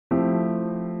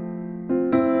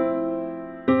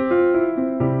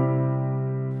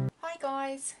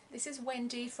this is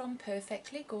Wendy from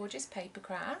Perfectly Gorgeous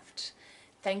Papercraft.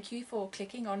 Thank you for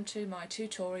clicking onto my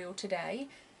tutorial today.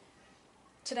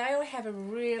 Today I have a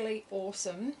really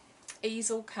awesome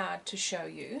easel card to show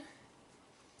you.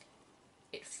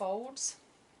 It folds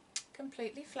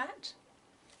completely flat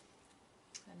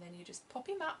and then you just pop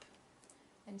him up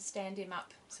and stand him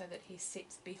up so that he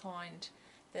sits behind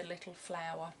the little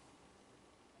flower.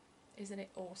 Isn't it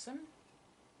awesome?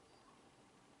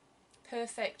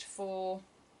 Perfect for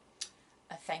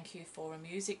a thank you for a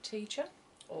music teacher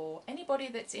or anybody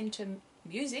that's into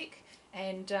music.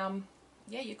 And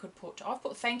yeah, you could put, I've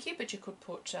put thank you, but you could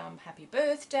put happy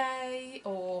birthday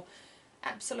or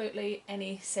absolutely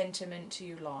any sentiment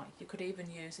you like. You could even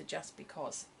use a just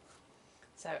because.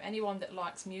 So anyone that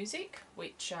likes music,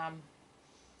 which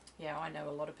yeah, I know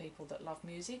a lot of people that love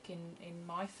music in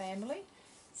my family.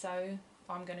 So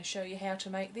I'm going to show you how to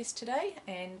make this today,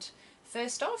 and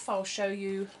first off I'll show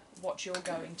you what you're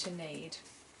going to need.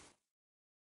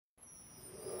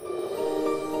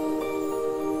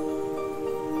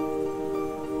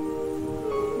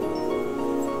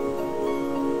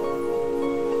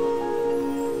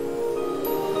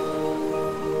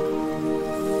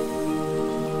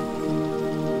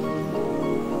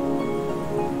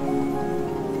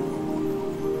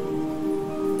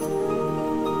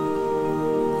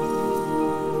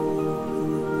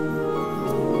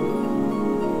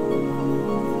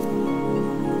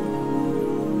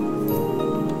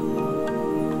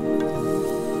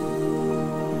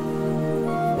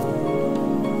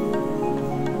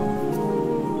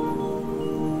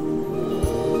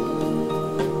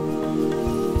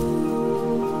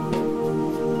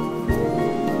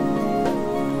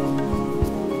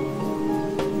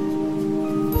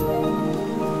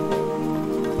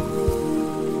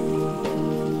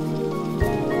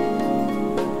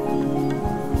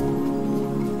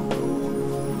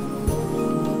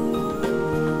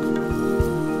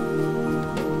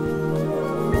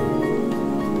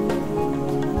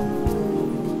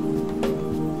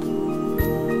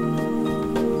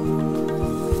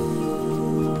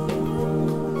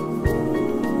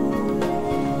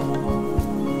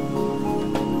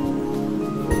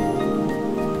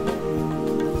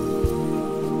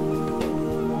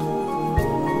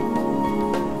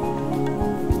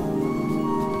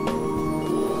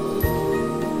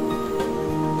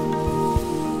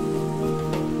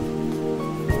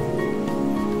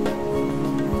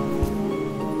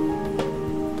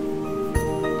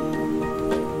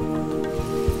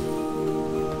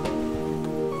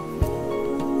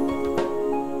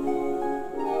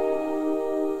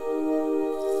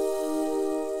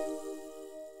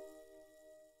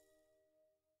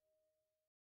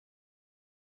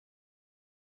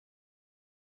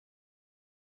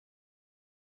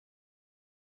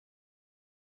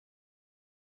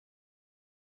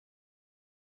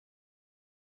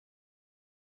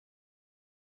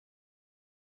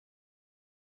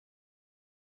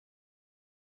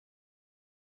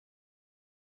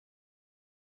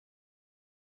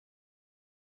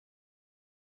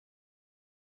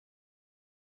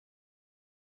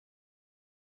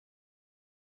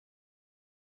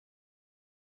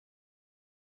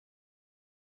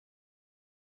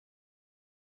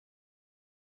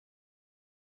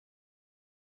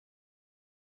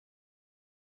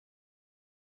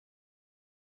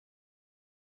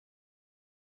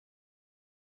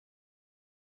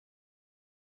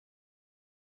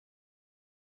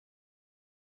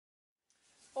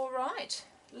 Alright,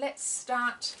 let's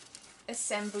start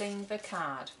assembling the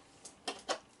card.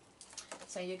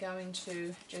 So you're going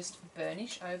to just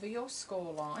burnish over your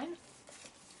score line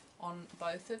on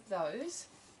both of those,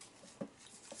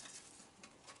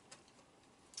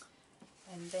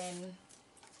 and then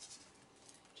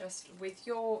just with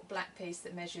your black piece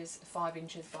that measures 5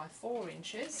 inches by 4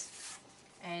 inches,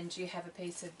 and you have a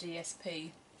piece of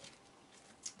DSP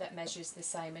that measures the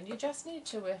same, and you just need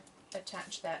to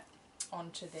attach that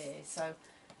onto there. So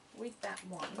with that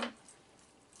one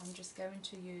I'm just going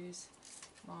to use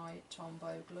my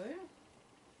Tombow glue.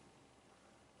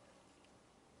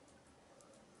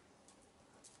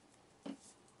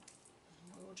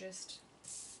 We'll just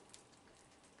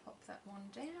pop that one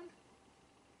down.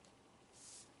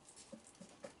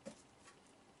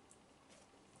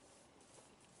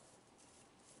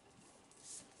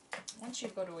 Once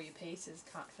you've got all your pieces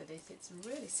cut for this, it's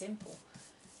really simple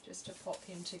just to pop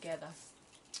him together.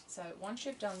 So once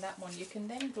you've done that one, you can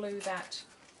then glue that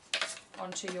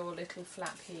onto your little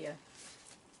flap here.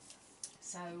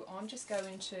 So I'm just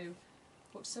going to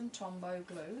put some Tombow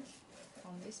glue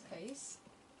on this piece,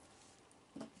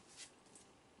 and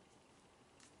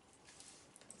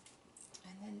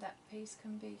then that piece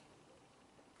can be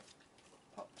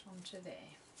onto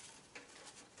there.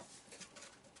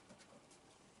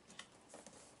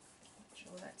 Make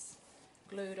sure that's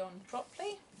glued on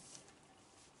properly.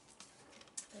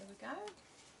 There we go.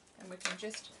 And we can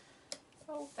just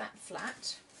fold that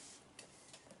flat.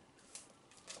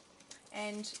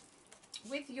 And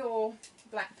with your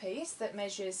black piece that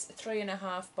measures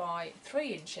 3.5 by 3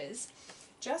 inches,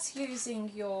 just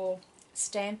using your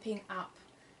Stampin' Up!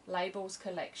 Labels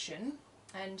collection,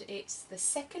 and it's the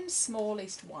second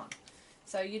smallest one.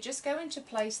 So you're just going to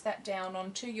place that down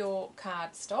onto your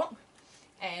cardstock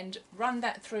and run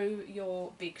that through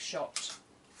your big shot.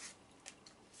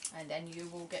 And then you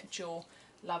will get your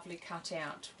lovely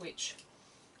cutout, which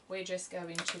we're just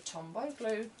going to Tombow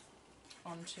glue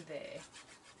onto there.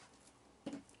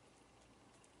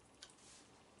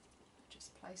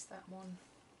 Just place that one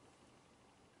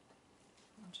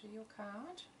onto your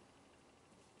card.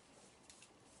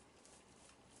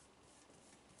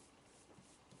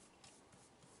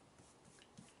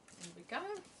 There we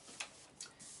go.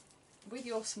 With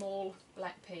your small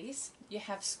black piece, you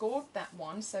have scored that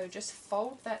one, so just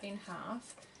fold that in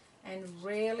half and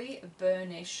really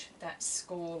burnish that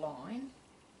score line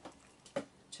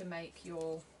to make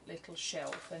your little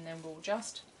shelf, and then we'll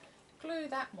just glue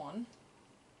that one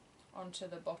onto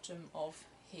the bottom of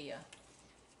here.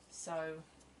 So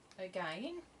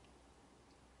again,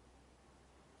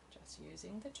 just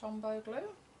using the Tombow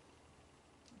glue,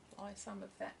 apply some of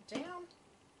that down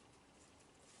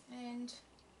and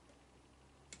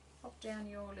pop down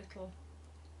your little,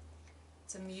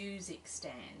 it's a music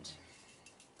stand,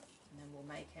 and then we'll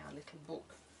make our little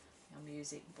book, our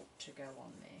music book to go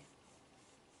on there.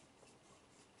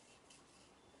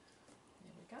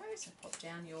 There we go, so pop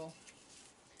down your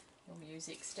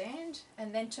music stand,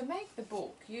 and then to make the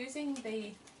book, using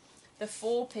the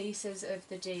 4 pieces of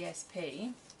the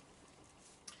DSP,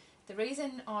 the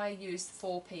reason I use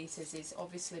 4 pieces is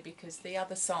obviously because the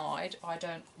other side I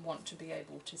don't want to be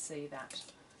able to see that.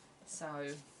 So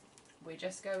we're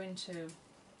just going to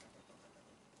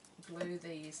glue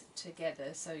these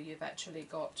together so you've actually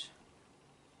got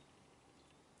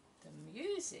the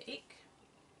music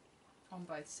on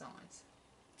both sides.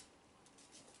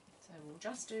 So we'll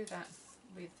just do that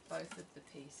with both of the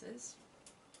pieces.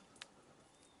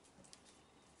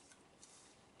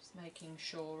 Just making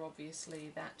sure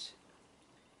obviously that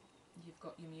you've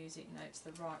got your music notes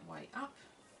the right way up.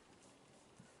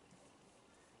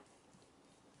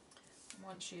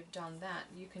 Once you've done that,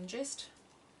 you can just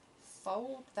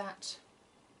fold that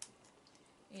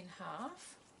in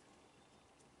half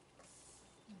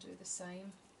and do the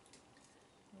same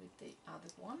with the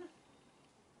other one.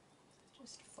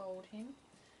 Just fold him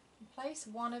and place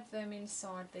one of them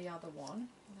inside the other one,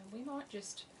 and then we might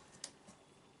just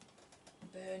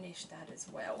burnish that as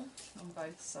well on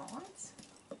both sides.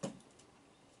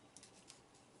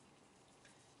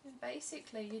 And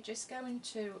basically you're just going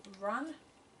to run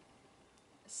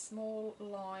a small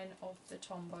line of the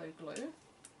Tombow glue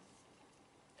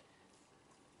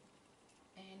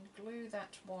and glue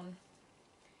that one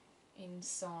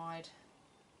inside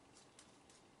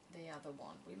the other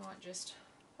one. We might just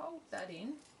hold that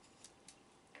in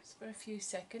just for a few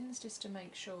seconds just to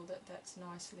make sure that that's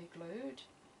nicely glued.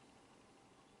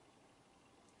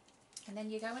 And then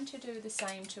you're going to do the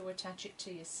same to attach it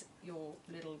to your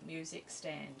little music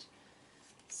stand.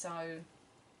 So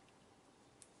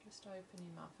just open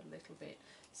him up a little bit.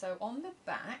 So on the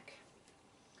back,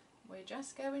 we're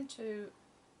just going to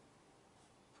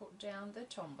put down the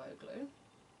Tombow glue.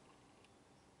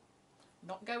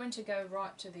 Not going to go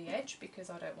right to the edge because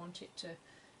I don't want it to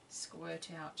squirt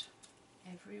out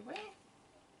everywhere.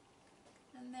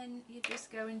 And then you're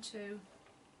just going to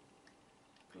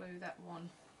glue that one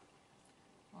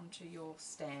onto your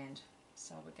stand.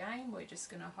 So again, we're just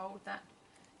going to hold that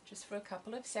just for a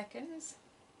couple of seconds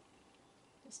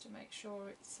just to make sure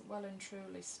it's well and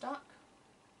truly stuck.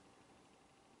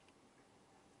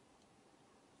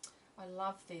 I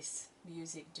love this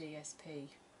music DSP.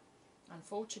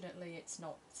 Unfortunately, it's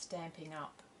not Stampin'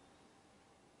 Up.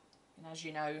 And as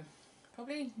you know,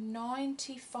 probably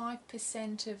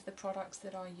 95% of the products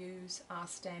that I use are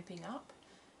Stampin' Up,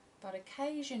 but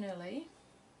occasionally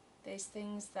there's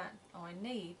things that I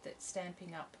need that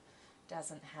Stampin' Up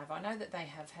doesn't have. I know that they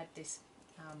have had this,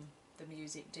 the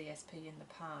music DSP in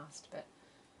the past, but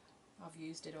I've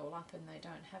used it all up and they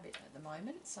don't have it at the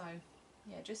moment. So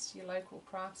yeah, just your local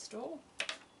craft store.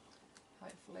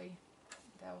 Hopefully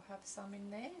they'll have some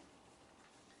in there.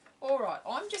 Alright,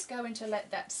 I'm just going to let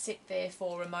that sit there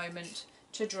for a moment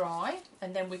to dry,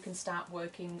 and then we can start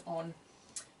working on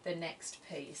the next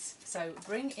piece. So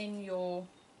bring in your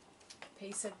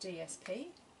piece of DSP.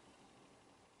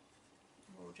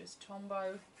 we'll just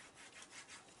tombow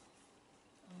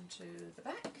onto the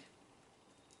back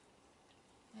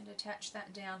and attach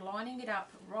that down, lining it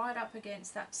up right up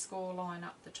against that score line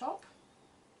up the top.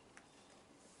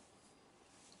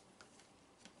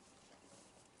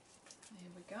 There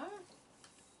we go.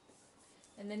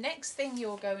 And the next thing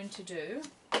you're going to do,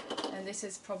 and this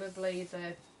is probably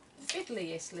the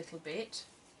fiddliest little bit,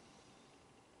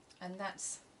 and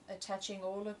that's attaching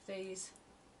all of these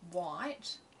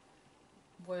white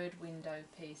word window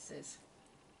pieces.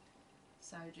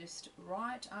 So just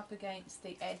right up against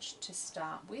the edge to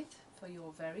start with for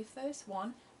your very first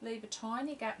one. Leave a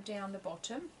tiny gap down the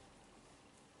bottom,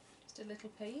 just a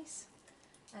little piece,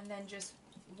 and then just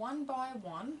one by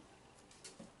one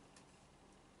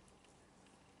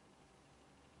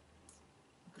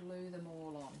glue them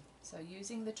all on. So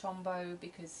using the tombow,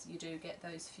 because you do get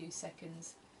those few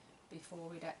seconds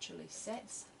before it actually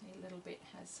sets. A little bit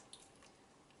has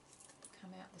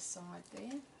come out the side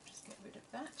there, just get rid of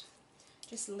that.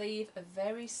 Just leave a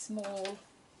very small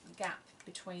gap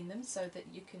between them so that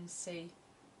you can see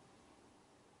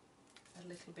a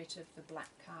little bit of the black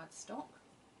cardstock.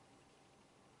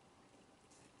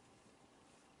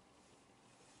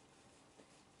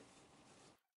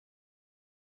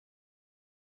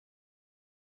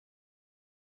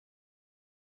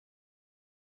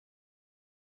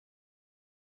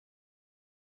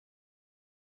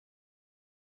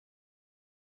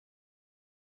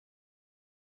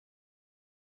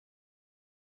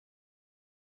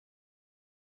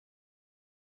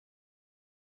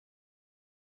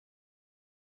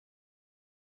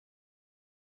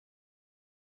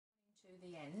 To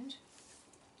the end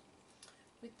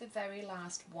with the very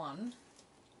last one,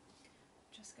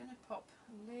 just going to pop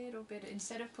a little bit,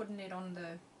 instead of putting it on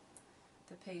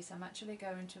the piece, I'm actually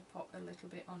going to pop a little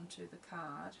bit onto the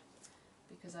card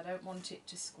because I don't want it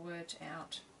to squirt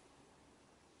out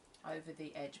over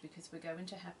the edge, because we're going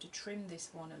to have to trim this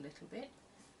one a little bit.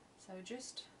 So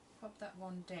just pop that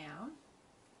one down.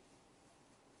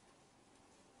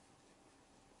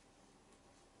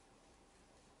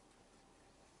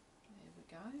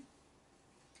 Go.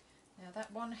 Now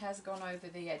that one has gone over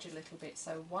the edge a little bit,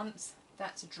 so once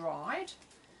that's dried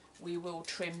we will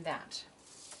trim that.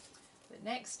 But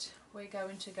next we're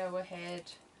going to go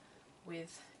ahead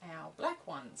with our black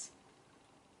ones.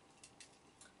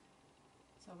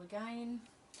 So again,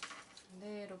 a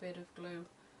little bit of glue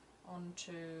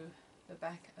onto the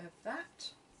back of that.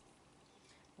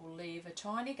 We'll leave a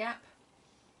tiny gap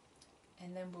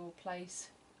and then we'll place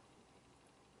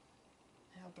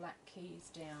our black keys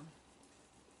down.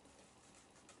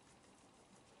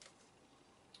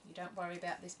 You don't worry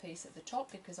about this piece at the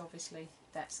top because obviously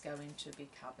that's going to be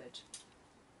covered.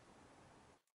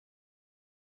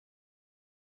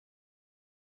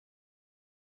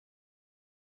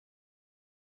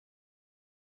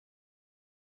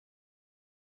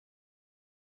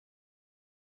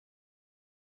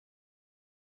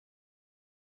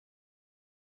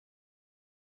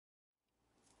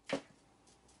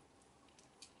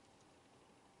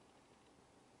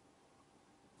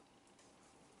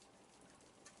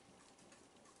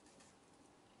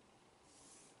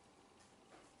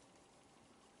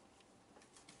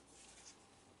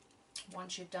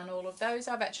 Once you've done all of those,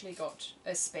 I've actually got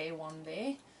a spare one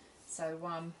there, so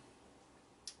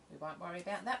we won't worry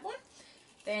about that one.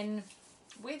 Then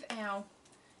with our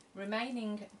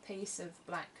remaining piece of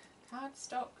black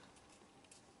cardstock,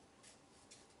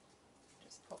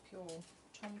 just pop your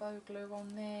Tombow glue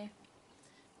on there,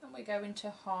 and we're going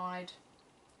to hide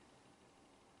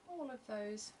all of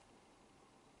those,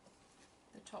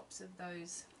 the tops of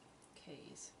those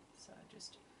keys. So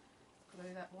just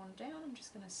glue that one down. I'm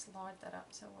just going to slide that up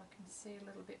so I can see a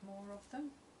little bit more of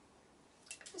them.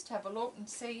 Just have a look and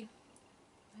see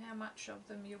how much of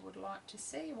them you would like to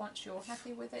see. Once you're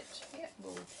happy with it, yeah,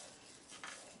 we'll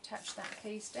attach that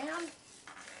piece down.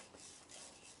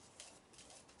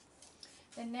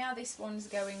 And now this one's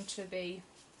going to be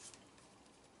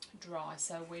dry,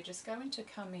 so we're just going to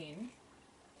come in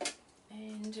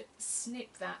and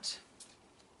snip that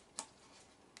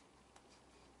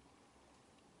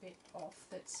bit off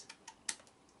that's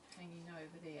hanging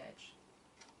over the edge.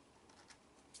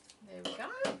 There we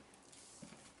go.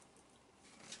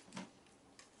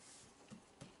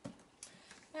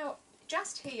 Now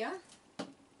just here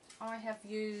I have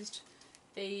used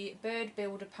the Bird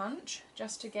Builder punch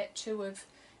just to get two of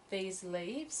these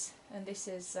leaves, and this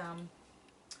is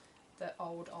the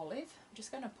old olive. I'm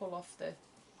just going to pull off the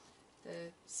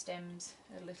stems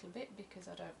a little bit because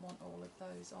I don't want all of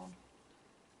those on.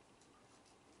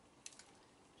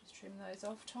 Just trim those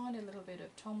off. Tiny little bit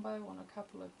of Tombow on a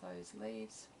couple of those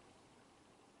leaves.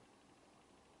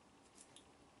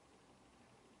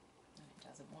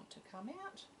 to come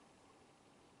out.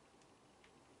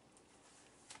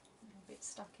 A little bit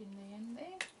stuck in the end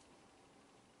there.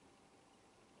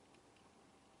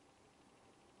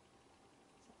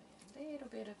 So a little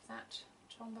bit of that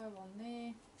Tombow on there,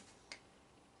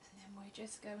 and then we're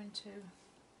just going to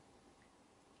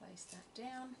place that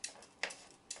down.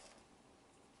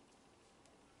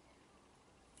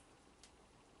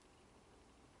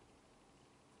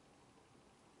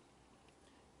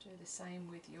 Do the same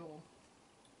with your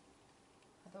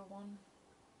other one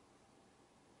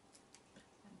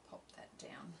and pop that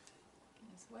down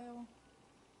as well.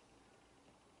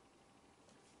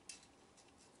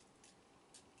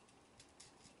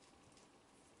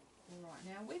 Alright,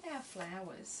 now with our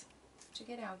flowers, to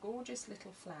get our gorgeous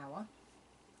little flower,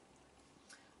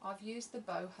 I've used the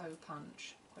boho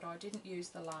punch, but I didn't use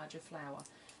the larger flower,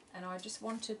 and I just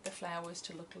wanted the flowers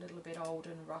to look a little bit old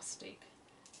and rustic.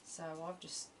 So I've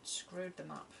just screwed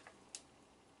them up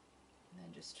and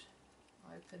then just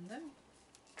open them.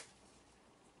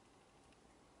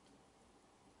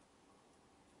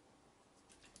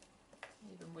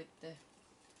 Even with the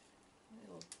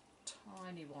little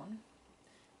tiny one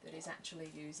that is actually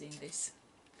using this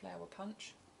flower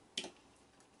punch. So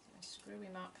screw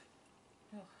him up.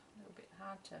 Oh, a little bit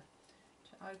hard to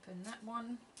open that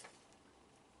one.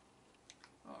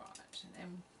 Alright, and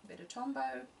then a bit of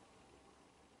Tombow.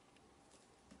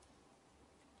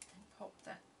 Pop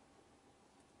that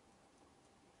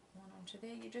one onto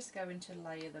there. You're just going to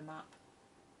layer them up.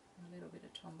 A little bit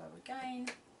of Tombow again,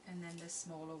 and then the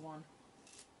smaller one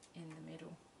in the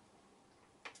middle.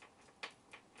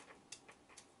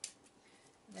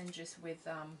 Then just with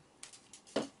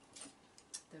the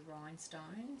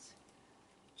rhinestones,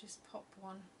 just pop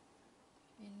one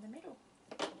in the middle.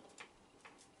 There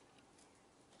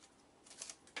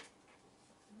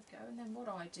we go. And then what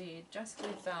I did, just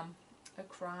with a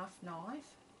craft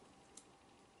knife,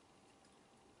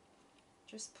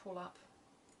 just pull up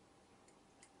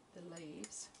the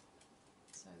leaves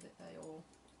so that they all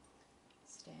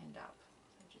stand up.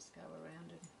 So just go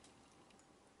around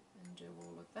and do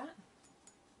all of that,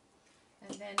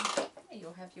 and then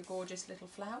you'll have your gorgeous little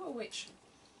flower, which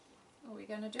all we're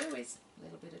going to do is a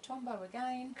little bit of Tombow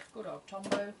again, good old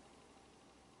Tombow,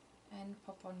 and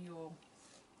pop on your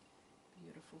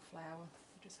beautiful flower.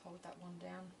 Just hold that one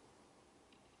down.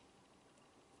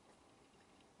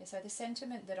 Yeah, so the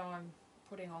sentiment that I'm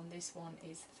putting on this one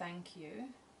is thank you.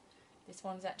 This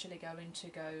one's actually going to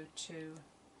go to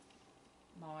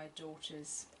my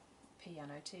daughter's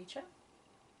piano teacher,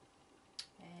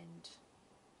 and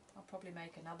I'll probably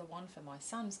make another one for my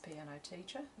son's piano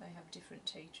teacher. They have different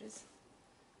teachers.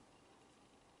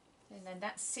 And then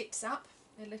that sits up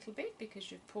a little bit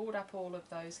because you've pulled up all of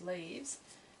those leaves,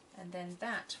 and then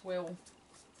that will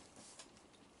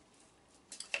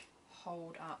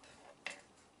hold up.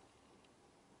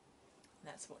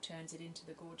 That's what turns it into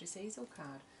the gorgeous easel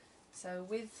card. So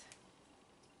with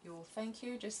your thank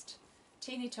you, just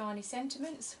teeny tiny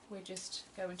sentiments, we're just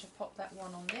going to pop that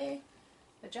one on there.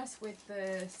 But just with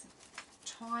the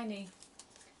tiny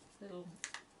little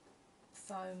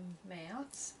foam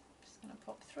mounts, just going to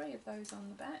pop 3 of those on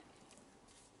the back.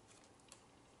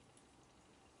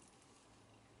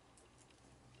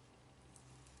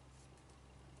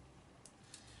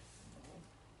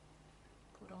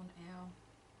 Put on our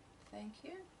thank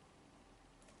you.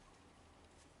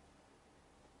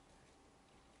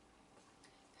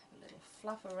 Have a little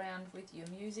fluff around with your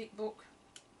music book.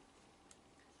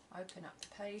 Open up the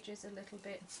pages a little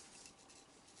bit,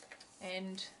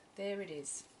 and there it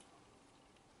is.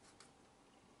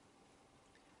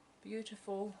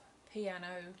 Beautiful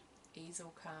piano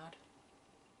easel card.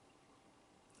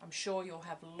 I'm sure you'll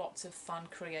have lots of fun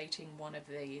creating one of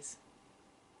these.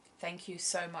 Thank you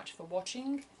so much for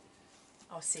watching.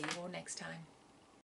 I'll see you all next time.